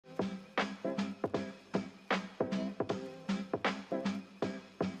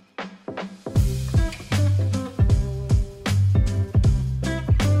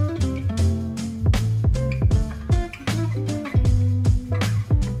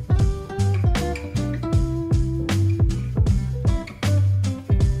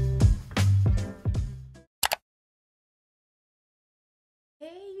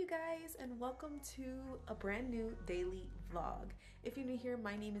welcome to a brand new daily vlog. If you're new here,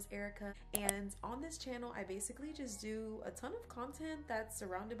 my name is Erica, and on this channel I basically just do a ton of content that's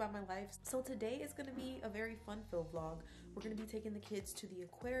surrounded by my life. So today is going to be a very fun-filled vlog. We're going to be taking the kids to the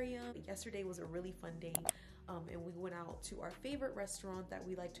aquarium. Yesterday was a really fun day, and we went out to our favorite restaurant that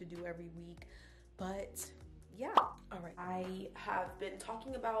we like to do every week. But yeah, all right, I have been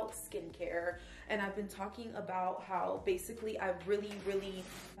talking about skincare, and I've been talking about how basically I've really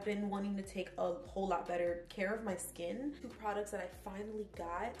been wanting to take a whole lot better care of my skin. Two products that I finally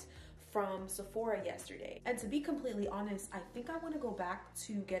got from Sephora yesterday, and to be completely honest, I think I want to go back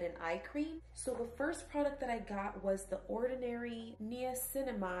to get an eye cream. So the first product that I got was the Ordinary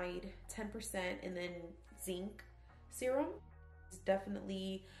Niacinamide 10% and then zinc serum. It's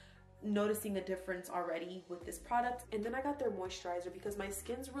definitely noticing a difference already with this product. And then I got their moisturizer because my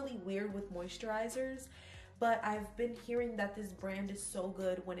skin's really weird with moisturizers, but I've been hearing that this brand is so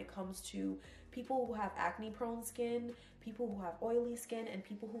good when it comes to people who have acne prone skin, people who have oily skin, and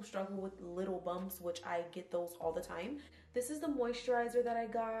people who struggle with little bumps, which I get those all the time. This is the moisturizer that I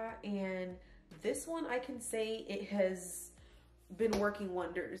got, and this one I can say it has been working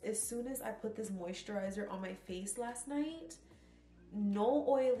wonders. As soon as I put this moisturizer on my face last night, no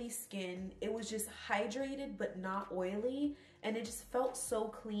oily skin, it was just hydrated but not oily, and it just felt so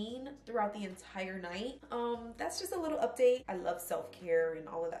clean throughout the entire night. That's just a little update. I love self-care and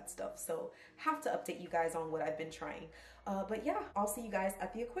all of that stuff, so have to update you guys on what I've been trying. But yeah, I'll see you guys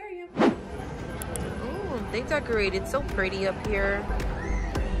at the aquarium. Oh, they decorated so pretty up here.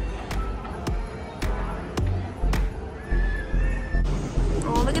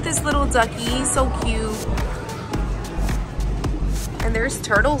 Oh, look at this little ducky, so cute. And there's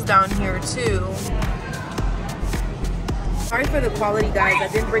turtles down here too. Sorry for the quality, guys. I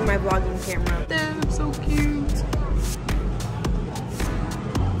didn't bring my vlogging camera. They're so cute.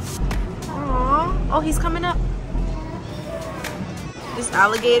 Aww. Oh, he's coming up. This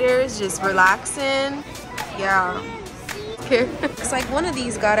alligator is just relaxing. Yeah. Okay. It's like one of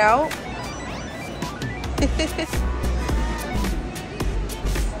these got out.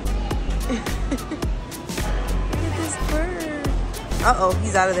 Uh-oh,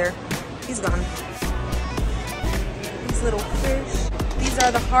 he's out of there. He's gone. These little fish. These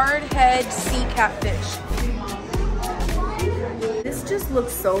are the hardhead sea catfish. This just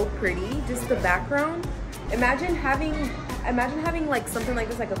looks so pretty, just the background. Imagine having like something like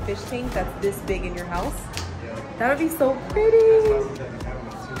this, like a fish tank that's this big in your house. That would be so pretty.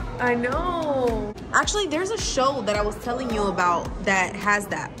 I know. Actually, there's a show that I was telling you about that has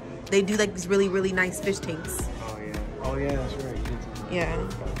that. They do like these really nice fish tanks. Oh yeah. Oh yeah, that's right. Yeah.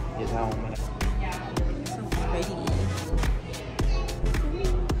 So pretty.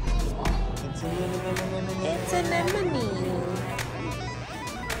 It's an anemone.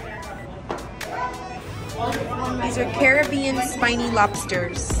 These are Caribbean spiny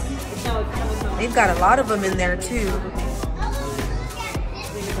lobsters. They've got a lot of them in there too.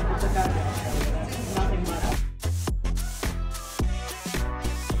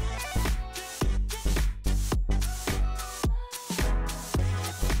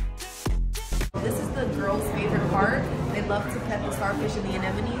 This is the girls' favorite part. They love to pet the starfish and the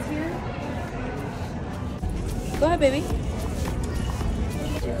anemones here. Go ahead, baby.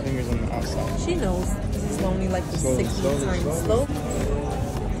 Your fingers on the outside. She knows. This is only like the 16th time. Slow.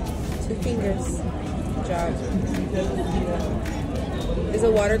 2 fingers. Good job. Is the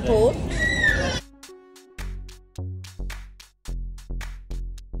water cold?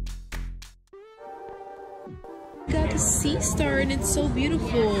 Got a sea star and it's so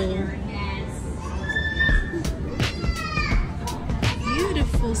beautiful.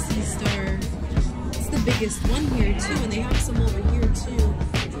 Beautiful sea star. It's the biggest one here too, and they have some over here too.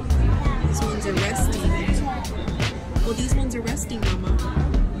 These ones are resting. Well, these ones are resting, Mama.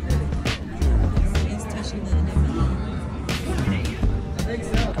 He's touching the anemone.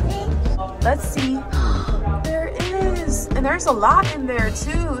 Let's see. There is, and there's a lot in there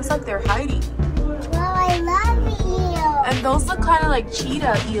too. It's like they're hiding. Well, I love you. And those look kind of like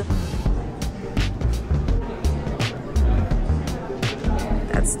cheetah.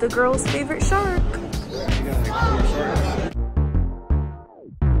 That's the girl's favorite shark.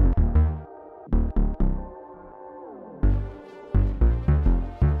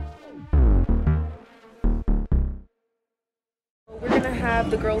 We're gonna have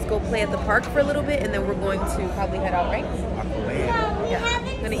the girls go play at the park for a little bit, and then we're going to probably head out, right? Yeah,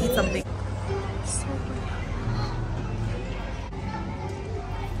 I'm gonna eat something.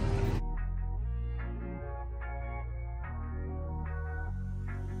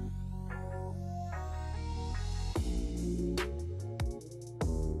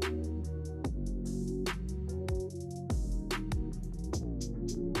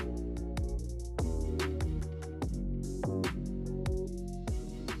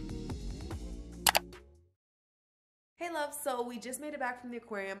 Hey love, so we just made it back from the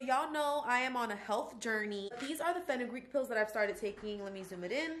aquarium. Y'all know I am on a health journey. These are the fenugreek pills that I've started taking. Let me zoom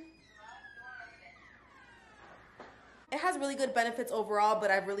it in. It has really good benefits overall,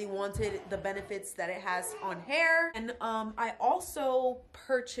 but I really wanted the benefits that it has on hair. And I also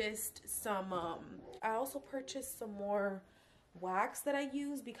purchased some more wax that I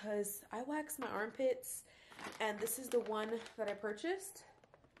use because I wax my armpits, and this is the one that I purchased.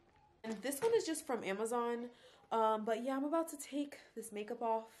 And this one is just from Amazon. But yeah, I'm about to take this makeup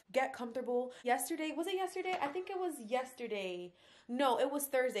off, get comfortable. Yesterday, was it yesterday? I think it was yesterday. No, it was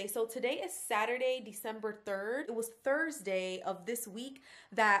Thursday. So today is Saturday, December 3rd. It was Thursday of this week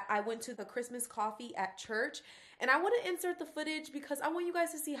that I went to the Christmas coffee at church. And I want to insert the footage because I want you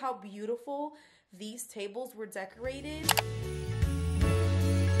guys to see how beautiful these tables were decorated.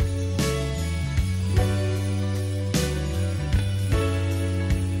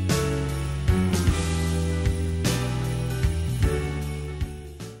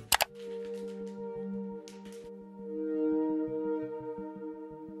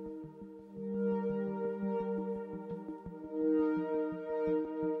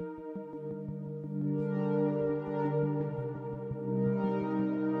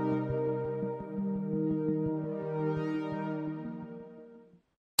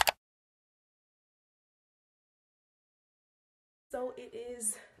 So it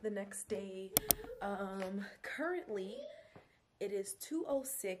is the next day. Currently it is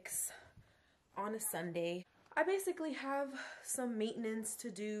 2:06 on a Sunday. I basically have some maintenance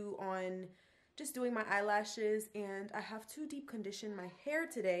to do on just doing my eyelashes, and I have to deep condition my hair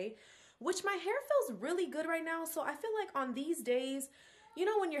today, which my hair feels really good right now. So I feel like on these days, you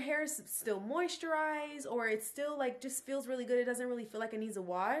know, when your hair is still moisturized or it's still like just feels really good, it doesn't really feel like it needs a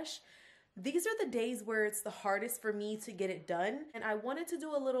wash. These are the days where it's the hardest for me to get it done. And I wanted to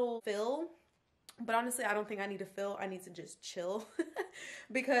do a little fill, but honestly, I don't think I need a fill. I need to just chill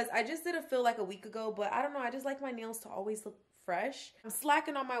because I just did a fill like a week ago, but I don't know. I just like my nails to always look fresh. I'm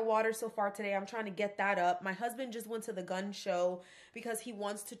slacking on my water so far today. I'm trying to get that up. My husband just went to the gun show because he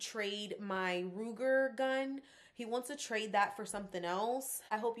wants to trade my Ruger gun. He wants to trade that for something else.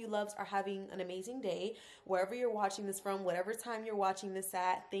 I hope you loves are having an amazing day. Wherever you're watching this from, whatever time you're watching this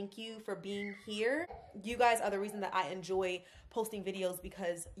at, thank you for being here. You guys are the reason that I enjoy posting videos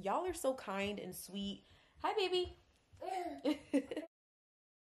because y'all are so kind and sweet. Hi, baby.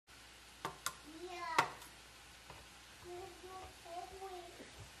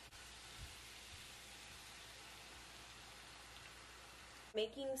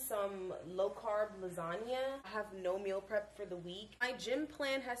 Making some low-carb lasagna. I have no meal prep for the week. My gym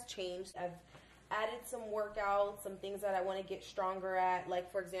plan has changed. I've added some workouts, some things that I want to get stronger at, like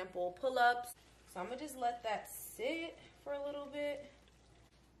for example, pull-ups. So I'm gonna just let that sit for a little bit.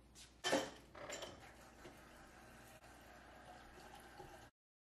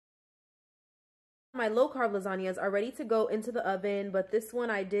 My low-carb lasagnas are ready to go into the oven, but this one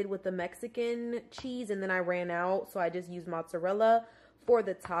I did with the Mexican cheese and then I ran out, so I just used mozzarella for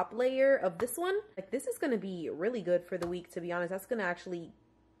the top layer of this one. Like, this is gonna be really good for the week, to be honest. That's gonna actually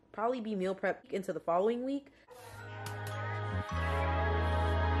probably be meal prep into the following week.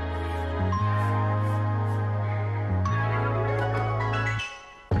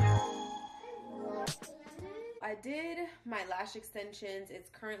 I did my lash extensions.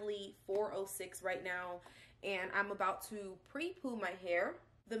 It's currently 4:06 right now, and I'm about to pre-poo my hair.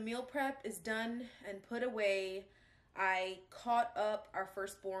 The meal prep is done and put away. I caught up our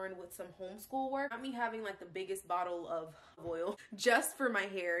firstborn with some homeschool work. Not me having like the biggest bottle of oil just for my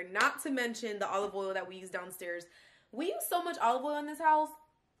hair, not to mention the olive oil that we use downstairs. We use so much olive oil in this house.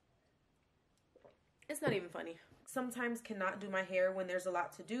 It's not even funny. Sometimes cannot do my hair when there's a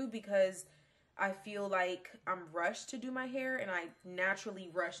lot to do because I feel like I'm rushed to do my hair, and I naturally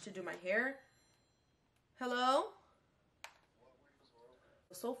rush to do my hair. Hello?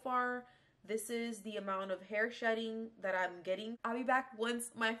 So far, this is the amount of hair shedding that I'm getting. I'll be back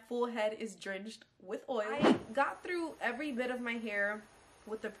once my full head is drenched with oil. I got through every bit of my hair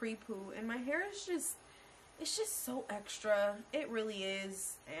with the pre-poo, and my hair is just, it's just so extra. It really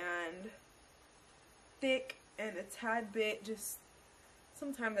is. And thick and a tad bit just,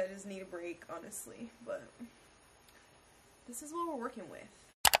 sometimes I just need a break, honestly. But this is what we're working with.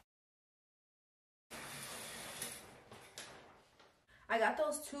 I got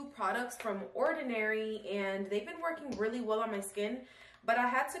those two products from Ordinary, and they've been working really well on my skin, but I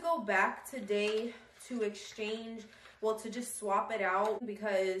had to go back today to exchange, well, to just swap it out,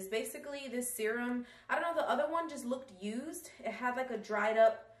 because basically this serum, I don't know, the other one just looked used. It had like a dried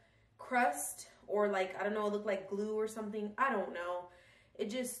up crust, or like, I don't know, it looked like glue or something. I don't know. It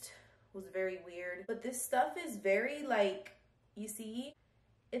just was very weird. But this stuff is very like, you see,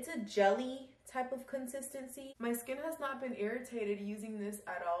 it's a jelly type of consistency. My skin has not been irritated using this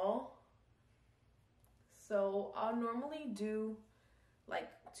at all. So I'll normally do like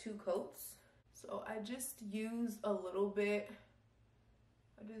 2 coats. So I just use a little bit.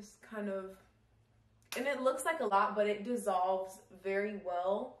 I just kind of, and it looks like a lot, but it dissolves very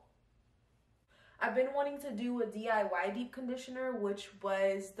well. I've been wanting to do a DIY deep conditioner, which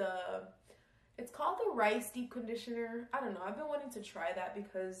was it's called the rice deep conditioner. I don't know, I've been wanting to try that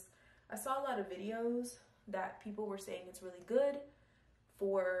because I saw a lot of videos that people were saying it's really good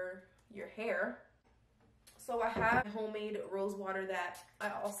for your hair. So I have homemade rose water that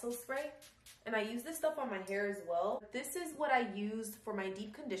I also spray, and I use this stuff on my hair as well. This is what I used for my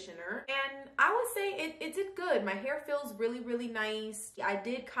deep conditioner, and I would say it did good. My hair feels really, really nice. I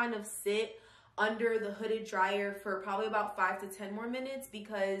did kind of sit under the hooded dryer for probably about 5 to 10 more minutes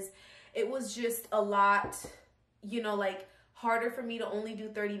because it was just a lot, you know, like harder for me to only do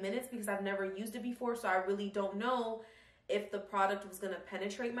 30 minutes because I've never used it before. So I really don't know if the product was gonna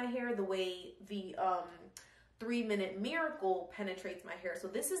penetrate my hair the way the 3-minute Miracle penetrates my hair. So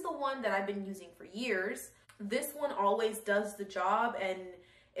this is the one that I've been using for years. This one always does the job, and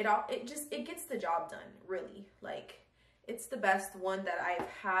it gets the job done, really. Like, it's the best one that I've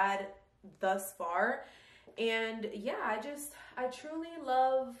had thus far. And yeah, I truly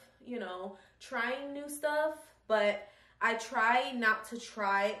love, you know, trying new stuff, but I try not to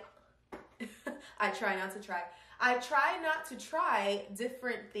try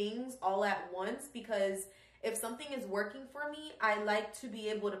different things all at once, because if something is working for me, I like to be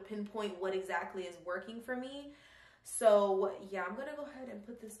able to pinpoint what exactly is working for me. So yeah, I'm gonna go ahead and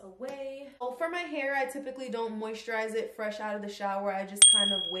put this away. Well, for my hair, I typically don't moisturize it fresh out of the shower. I just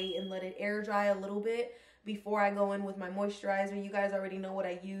kind of wait and let it air dry a little bit before I go in with my moisturizer. You guys already know what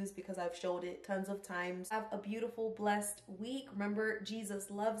I use because I've showed it tons of times. Have a beautiful, blessed week. Remember, Jesus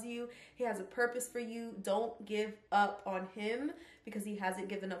loves you. He has a purpose for you. Don't give up on him because he hasn't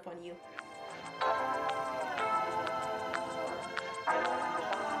given up on you.